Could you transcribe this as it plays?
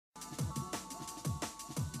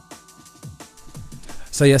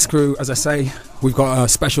So yes, crew, as I say, we've got a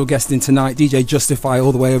special guest in tonight, DJ Justify,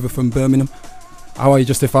 all the way over from Birmingham. How are you,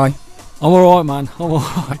 Justify? I'm alright, man. I'm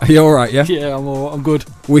alright. Are you alright, yeah? Yeah, I'm alright. I'm good.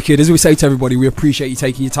 Wicked. As we say to everybody, we appreciate you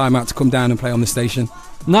taking your time out to come down and play on the station.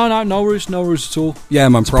 No worries at all. Yeah,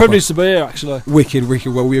 man, it's a privilege to be here, actually. Wicked.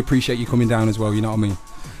 Well, we appreciate you coming down as well, you know what I mean?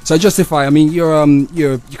 So Justify, I mean,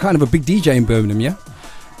 you're kind of a big DJ in Birmingham, yeah?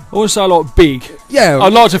 I wouldn't say like big. Yeah.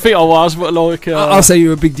 I'd like to think I was, but like... I'll say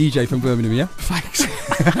you're a big DJ from Birmingham, yeah? Thanks.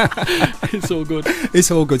 It's all good.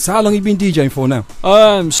 It's all good. So how long have you been DJing for now?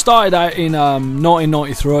 Started out in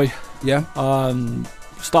 1993. Yeah.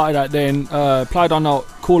 Started out then, played on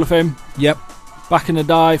Call FM. Yep. Back in the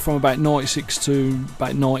day, from about 96 to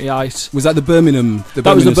about 98. Was that the Birmingham?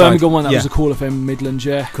 That was the Birmingham one. That yeah. was the Call FM Midlands,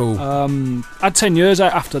 yeah. Cool. Had 10 years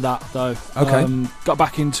out after that, though. Okay. Got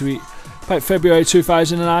back into it about February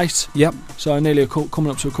 2008. Yep. So nearly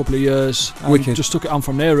coming up to a couple of years. And Wicked. just took it on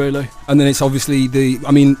from there, really. And then it's obviously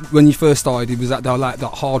when you first started, it was that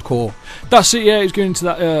hardcore. That's it, yeah. It was going into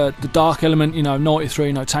that the dark element,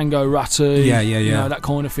 93, Tango, Ratty. Yeah. That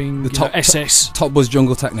kind of thing. The SS. Top Buzz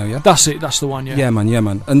Jungle Techno, yeah. That's it. That's the one, yeah. Yeah,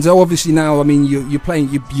 man. And so obviously now, I mean, you play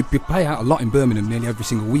out a lot in Birmingham nearly every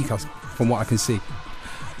single week, from what I can see.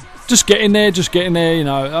 Just getting there,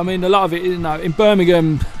 I mean, a lot of it, in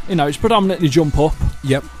Birmingham, it's predominantly jump up.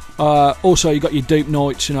 Yep. Also, you got your deep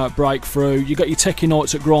nights, at Breakthrough. You got your techie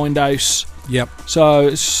nights at Grindhouse. Yep. So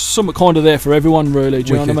it's something kind of there for everyone, really.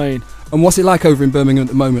 Do you know what I mean? And what's it like over in Birmingham at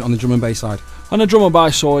the moment on the drum and bass side? On the drum and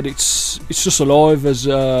bass side, it's just alive as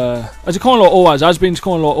it kind of like always has been. It's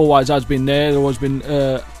kind of like always has been there. There always been.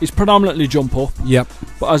 It's predominantly jump up. Yep.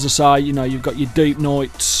 But as I say, you've got your deep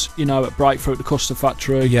nights, at Breakthrough at the Custard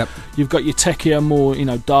Factory. Yep. You've got your techier, more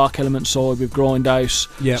dark element side with Grindhouse.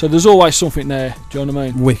 Yep. So there's always something there. Do you know what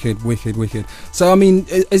I mean? Wicked. So I mean,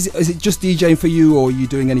 is it just DJing for you, or are you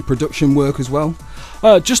doing any production work as well?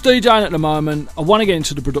 Just DJing at the moment. I want to get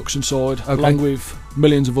into the production side, along with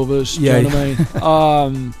millions of others. Do you know what I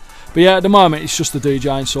mean? But yeah, at the moment it's just the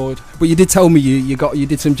DJing side. But you did tell me you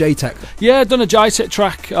did some J-Tech. Yeah, I've done a J-Tech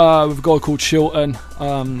track with a guy called Shilton,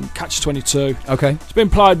 Catch 22. Okay. It's been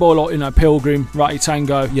played by Pilgrim, Ratty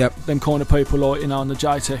Tango. Yep. Them kind of people on the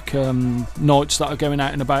J-Tech nights that are going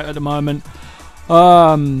out and about at the moment.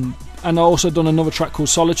 And I also done another track called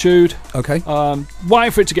Solitude. Okay.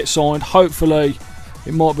 Waiting for it to get signed. Hopefully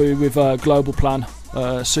it might be with Global Plan,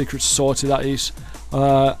 Secret Society, that is.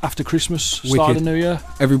 After Christmas, start of the New Year.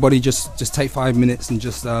 Everybody just take 5 minutes and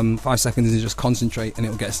just 5 seconds and just concentrate, and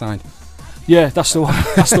it'll get signed. Yeah, that's the one.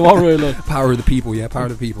 That's the one, really. Power of the people, yeah. Power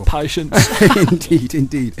of the people. Patience.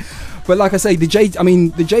 Indeed. But like I say, the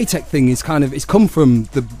J-Tech thing is it's come from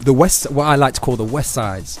the west, what I like to call the west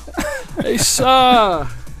sides.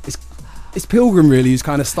 It's Pilgrim really who's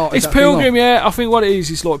kind of started. It's Pilgrim, yeah. I think what it is,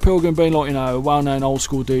 it's like Pilgrim being a well-known old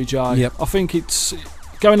school DJ. Yep. I think it's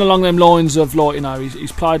going along them lines of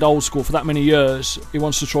he's played old school for that many years. He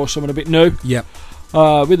wants to try something a bit new. Yep.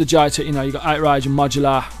 With the J-Tech, you got Outrage and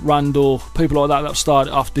Modular, Randall, people like that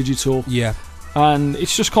started off digital. Yeah. And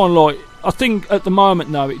it's just kind of I think at the moment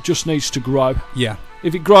now it just needs to grow. Yeah.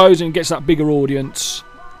 If it grows and gets that bigger audience,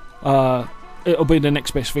 it'll be the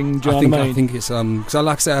next best thing. Do you know what I mean? I think it's because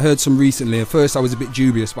like I said, I heard some recently. At first, I was a bit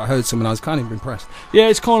dubious, but I heard some and I was kind of impressed. Yeah,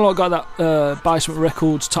 it's kind of got that Basement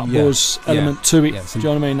Records, Top Buzz element to it. Do you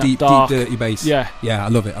know what I mean? Deep, dark, dirty bass. Yeah, I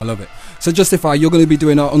love it. So Justify, you're going to be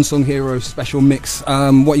doing our Unsung Hero special mix. What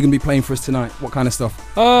are you going to be playing for us tonight? What kind of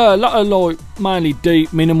stuff? A lot of mainly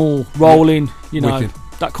deep, minimal, rolling. Wicked.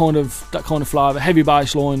 That kind of flavour, heavy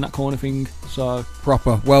bass line, that kind of thing. So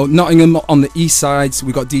proper. Well, Nottingham on the east sides,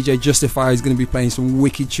 we got DJ Justify who's going to be playing some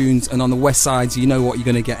wicked tunes, and on the west sides, you know what you're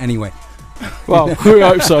going to get anyway. Well, we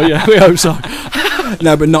hope so. Yeah, we hope so.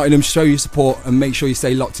 No, but Nottingham, show your support and make sure you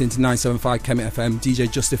stay locked into 975 Kemet FM.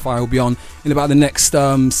 DJ Justify will be on in about the next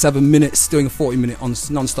 7 minutes, doing a 40-minute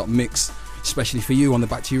non-stop mix, especially for you on the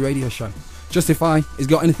Back2you radio show. Justify, has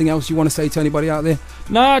got anything else you want to say to anybody out there?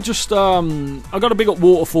 Nah, just I got a big up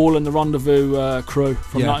Waterfall and the Rendezvous crew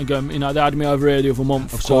from Nottingham. They had me over here the other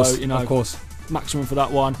month, of course. Maximum for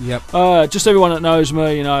that one. Yep. Just everyone that knows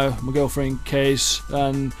me, my girlfriend Kez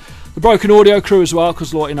and the Broken Audio crew as well,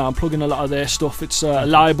 because I'm plugging a lot of their stuff. It's a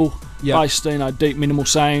label based, deep minimal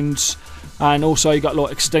sounds, and also you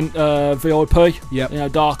got Extent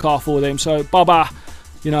VIP, Dark R for them. So Baba,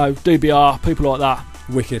 DBR, people like that.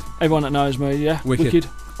 Wicked. Everyone that knows me, yeah. Wicked.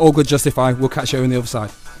 All good, Justify. We'll catch you on the other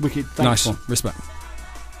side. Wicked. Thanks. Nice one. Respect.